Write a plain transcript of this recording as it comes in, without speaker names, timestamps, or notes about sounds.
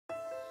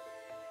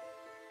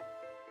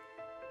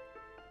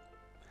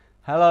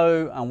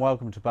Hello and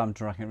welcome to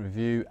Badminton Racket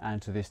Review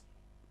and to this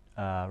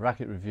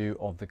racket review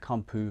of the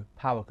Kumpoo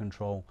Power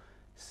Control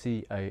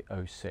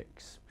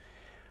CA06.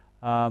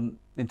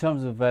 In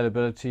terms of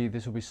availability,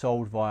 this will be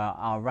sold via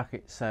our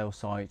racket sale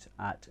site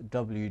at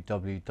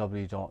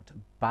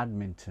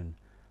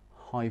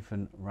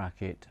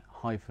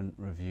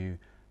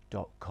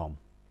www.badminton-racket-review.com.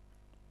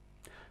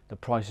 The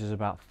price is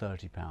about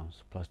 £30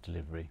 plus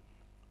delivery.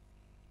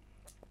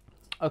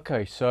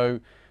 Okay, so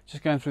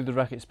just going through the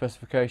racket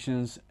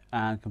specifications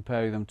and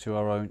comparing them to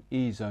our own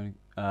E-Zone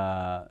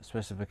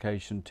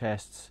specification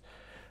tests.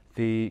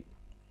 The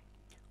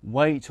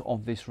weight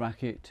of this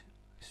racket,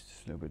 it's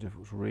just a little bit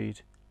difficult to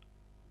read.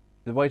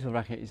 The weight of the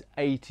racket is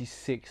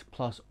 86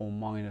 plus or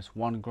minus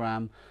 1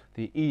 gram.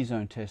 The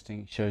E-Zone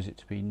testing shows it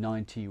to be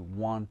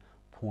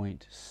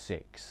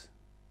 91.6.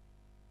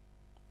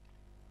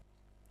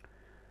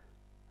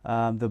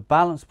 The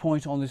balance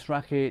point on this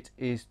racket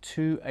is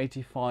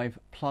 285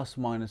 plus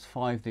minus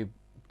 5. The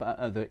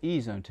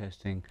E-Zone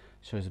testing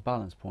shows a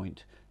balance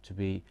point to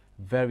be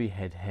very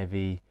head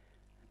heavy,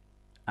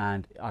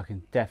 and I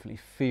can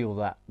definitely feel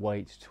that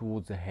weight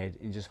towards the head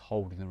in just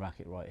holding the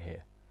racket right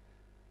here.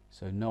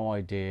 So no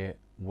idea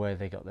where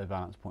they got their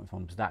balance point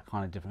from, because that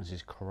kind of difference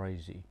is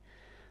crazy.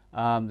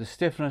 The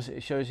stiffness,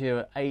 it shows here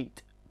at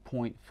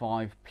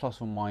 8.5 plus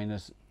or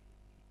minus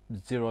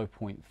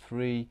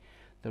 0.3.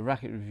 The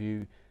racket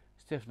review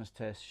stiffness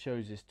test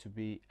shows this to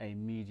be a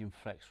medium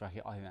flex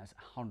racket. I think that's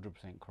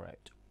 100%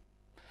 correct.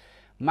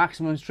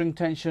 Maximum string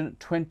tension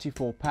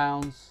 24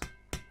 pounds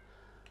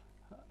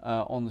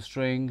on the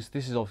strings.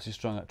 This is obviously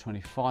strung at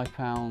 25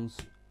 pounds,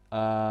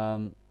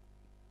 and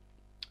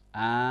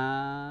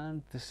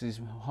this is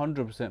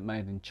 100%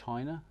 made in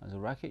China as a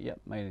racket.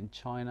 Yep, made in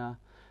China,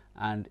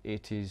 and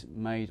it is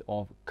made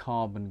of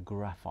carbon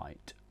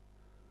graphite.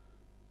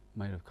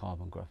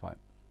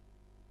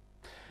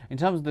 In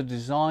terms of the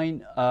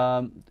design,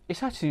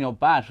 it's actually not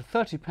bad. For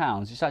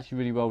 £30, it's actually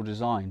really well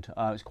designed.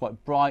 It's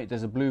quite bright.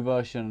 There's a blue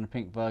version and a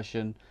pink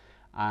version,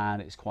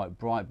 and it's quite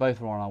bright.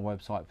 Both are on our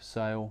website for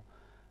sale,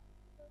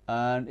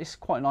 and it's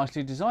quite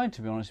nicely designed,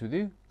 to be honest with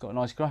you. Got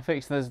nice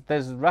graphics.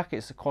 There's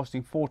rackets that are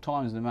costing 4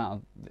 times the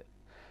amount that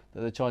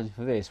they're charging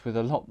for this, with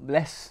a lot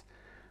less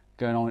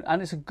going on,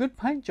 and it's a good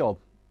paint job.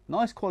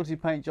 Nice quality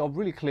paint job,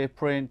 really clear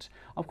print.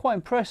 I'm quite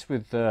impressed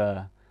with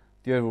the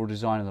overall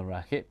design of the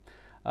racket.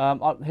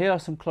 Here are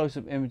some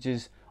close-up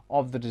images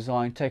of the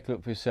design. Take a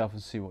look for yourself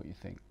and see what you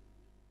think.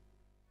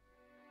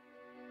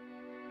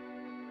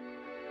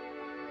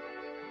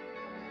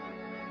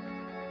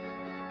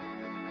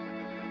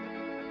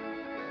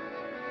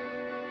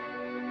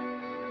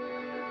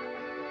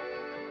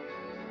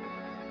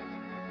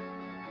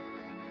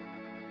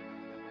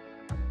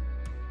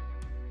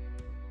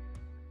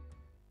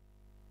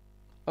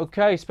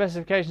 Okay,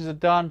 specifications are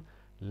done.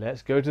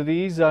 Let's go to the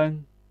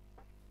E-Zone.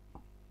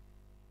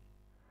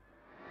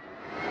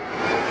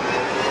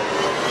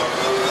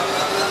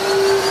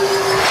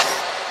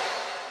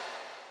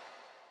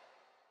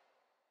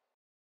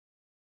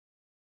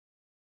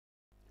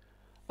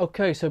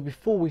 Okay, so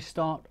before we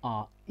start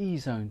our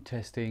E-Zone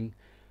testing,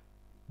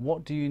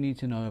 what do you need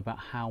to know about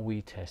how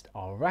we test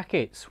our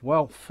rackets?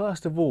 Well,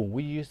 first of all,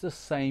 we use the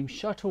same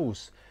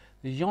shuttles,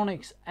 the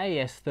Yonex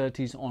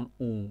AS30s on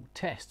all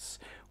tests.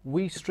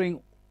 We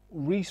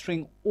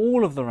re-string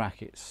all of the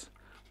rackets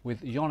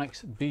with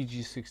Yonex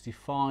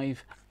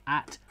BG65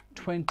 at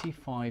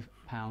 25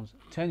 pounds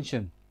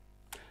tension,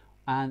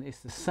 and it's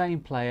the same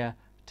player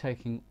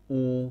taking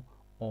all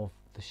of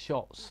the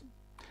shots.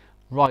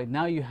 Right,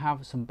 now you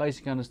have some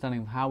basic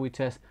understanding of how we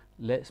test.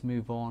 Let's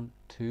move on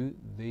to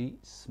the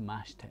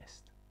smash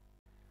test.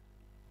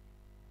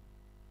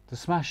 The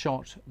smash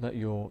shot that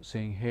you're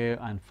seeing here,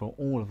 and for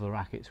all of the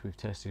rackets we've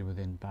tested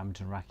within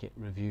Badminton Racket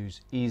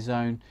Reviews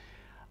E-Zone,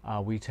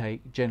 we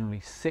take generally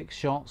 6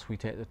 shots. We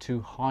take the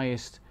 2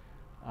 highest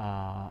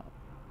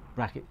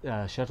racket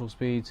shuttle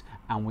speeds,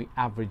 and we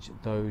average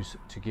those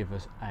to give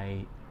us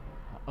a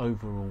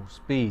overall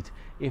speed.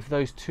 If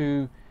those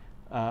two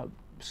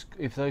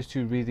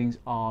readings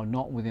are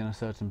not within a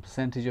certain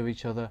percentage of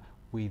each other,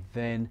 we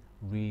then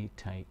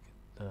retake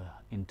the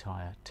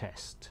entire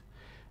test.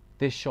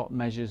 This shot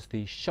measures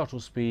the shuttle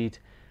speed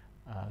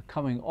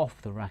coming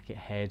off the racket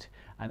head,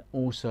 and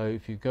also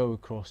if you go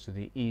across to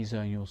the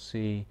E-Zone, you'll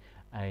see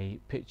a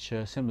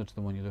picture similar to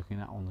the one you're looking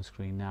at on the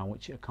screen now,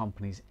 which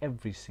accompanies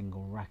every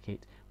single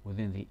racket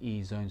within the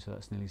E-Zone. So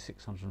that's nearly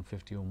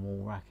 650 or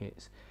more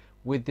rackets,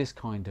 with this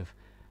kind of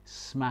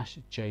smash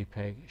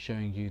JPEG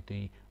showing you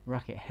the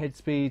racket head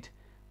speed,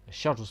 the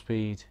shuttle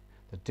speed,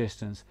 the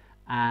distance,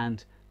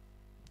 and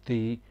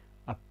the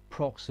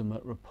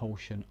approximate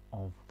repulsion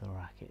of the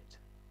racket.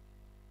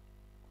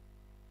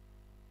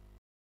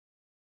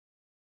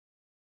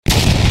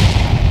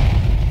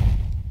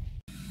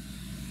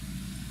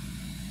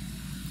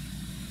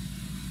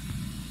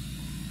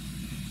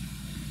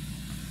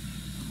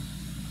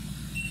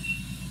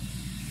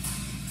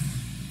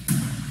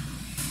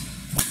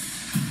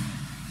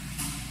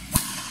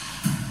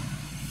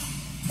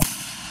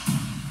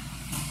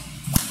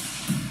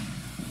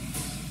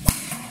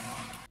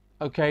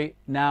 Okay,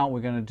 now we're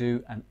going to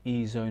do an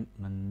E-zone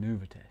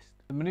maneuver test.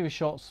 The maneuver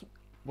shots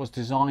was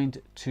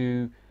designed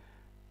to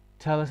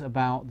tell us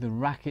about the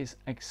racket's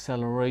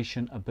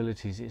acceleration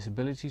abilities, its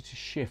ability to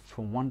shift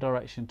from one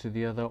direction to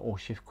the other or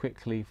shift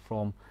quickly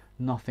from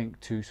nothing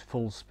to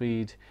full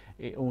speed.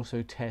 It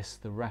also tests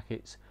the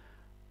racket's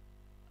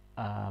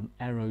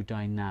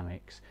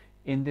aerodynamics.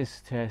 In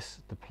this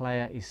test, the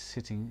player is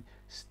sitting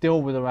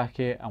still with the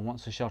racket, and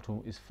once the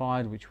shuttle is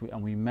fired,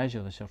 we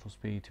measure the shuttle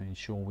speed to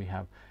ensure we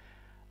have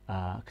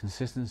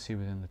consistency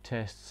within the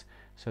tests,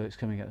 so it's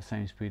coming at the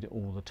same speed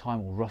all the time,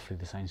 or roughly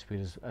the same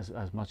speed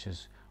as much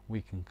as we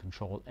can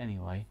control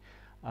anyway.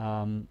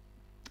 And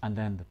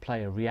then the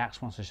player reacts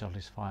once the shuttle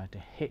is fired to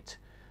hit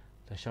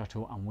the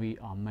shuttle, and we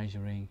are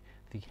measuring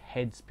the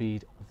head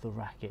speed of the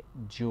racket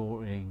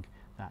during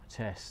that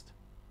test.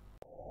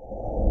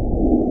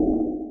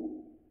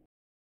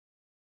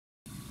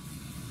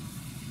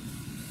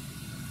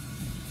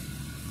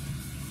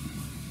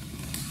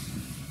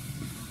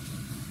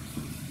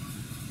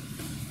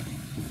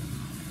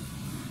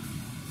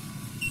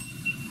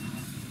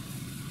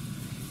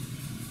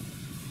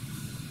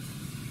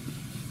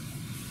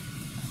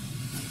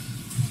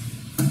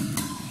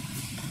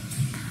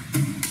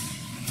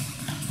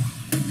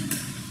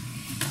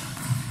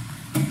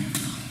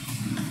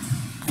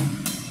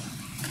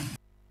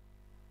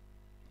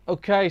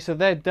 Okay, so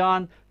they're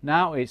done.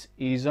 Now it's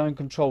E-zone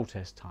control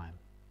test time.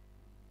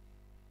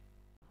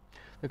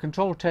 The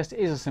control test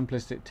is a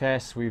simplistic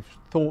test. We've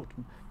thought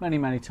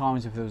many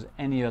times if there was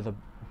any other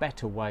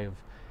better way of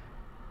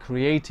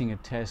creating a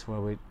test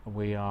where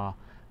we are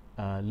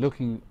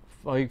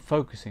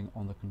focusing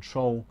on the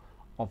control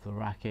of the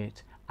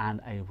racket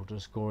and able to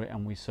score it,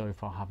 and we so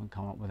far haven't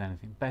come up with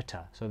anything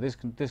better. So this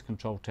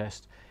control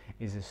test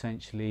is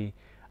essentially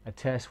a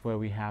test where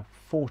we have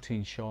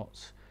 14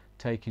 shots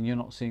taken. You're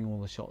not seeing all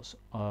the shots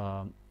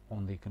on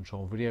the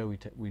control video.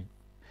 We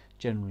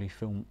generally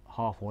film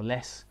half or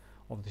less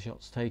of the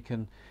shots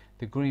taken.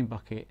 The green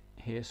bucket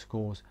here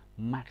scores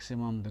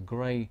maximum, the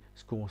grey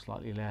scores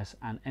slightly less,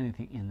 and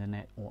anything in the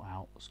net or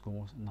out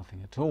scores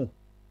nothing at all.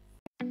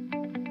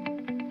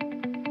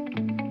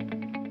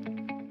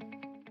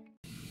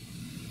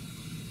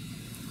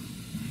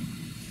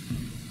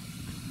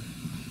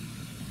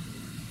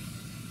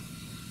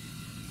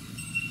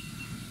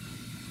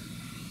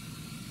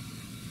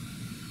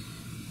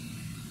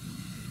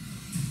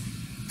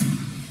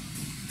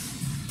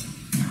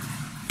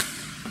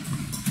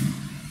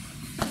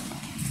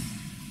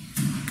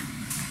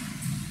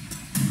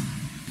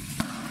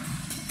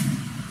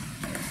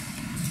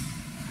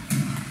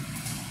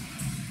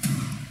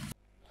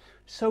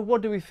 So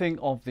what do we think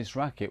of this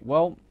racket?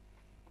 Well,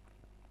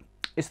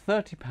 it's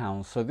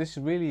 £30, so this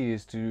really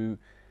is to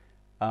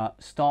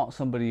start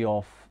somebody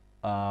off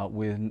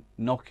with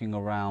knocking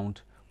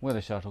around with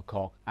a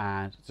shuttlecock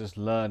and just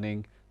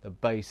learning the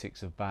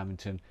basics of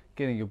badminton,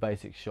 getting your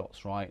basic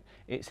shots right.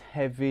 It's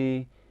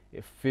heavy,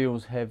 it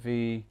feels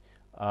heavy,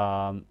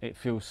 it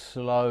feels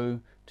slow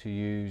to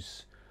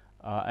use,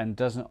 and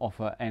doesn't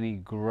offer any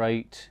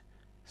great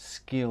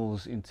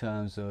skills in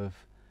terms of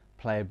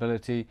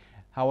playability.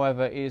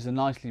 However, it is a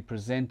nicely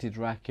presented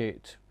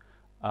racket,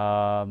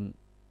 so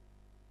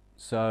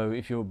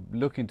if you're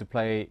looking to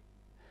play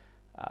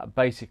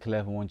basic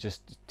level and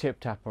just tip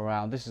tap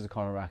around, this is the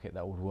kind of racket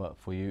that would work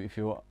for you. If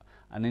you're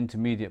an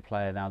intermediate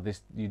player now,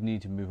 you'd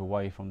need to move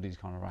away from these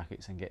kind of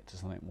rackets and get to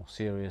something more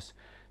serious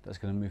that's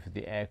going to move through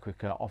the air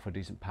quicker, offer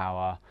decent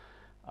power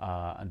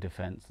and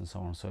defense and so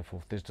on and so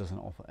forth. This doesn't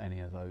offer any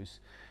of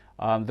those.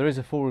 There is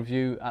a full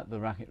review at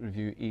the Racket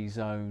Review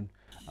E-zone,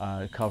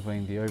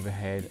 covering the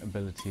overhead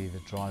ability, the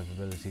drive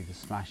ability, the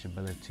smash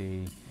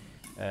ability,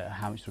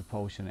 how much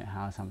propulsion it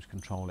has, how much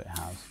control it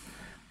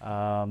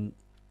has.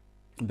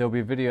 There'll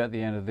be a video at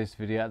the end of this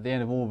video. At the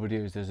end of all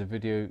videos, there's a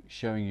video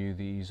showing you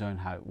the E-zone,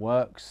 how it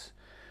works.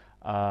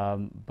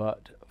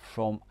 But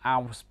from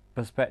our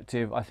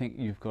perspective, I think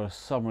you've got a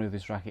summary of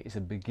this racket. It's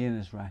a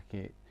beginner's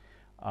racket,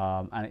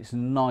 and it's a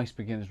nice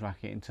beginner's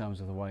racket in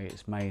terms of the way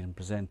it's made and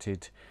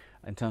presented.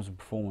 In terms of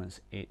performance,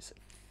 it's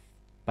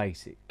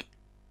basic.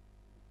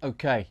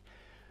 Okay,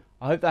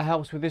 I hope that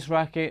helps with this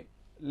racket.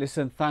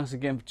 Listen, thanks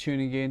again for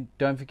tuning in.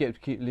 Don't forget to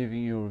keep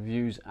leaving your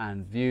reviews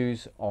and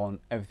views on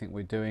everything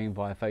we're doing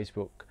via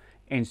Facebook,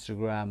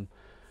 Instagram,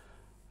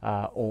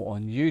 or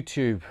on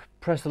YouTube.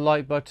 Press the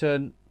like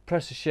button,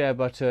 press the share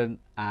button,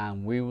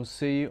 and we will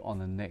see you on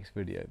the next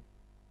video.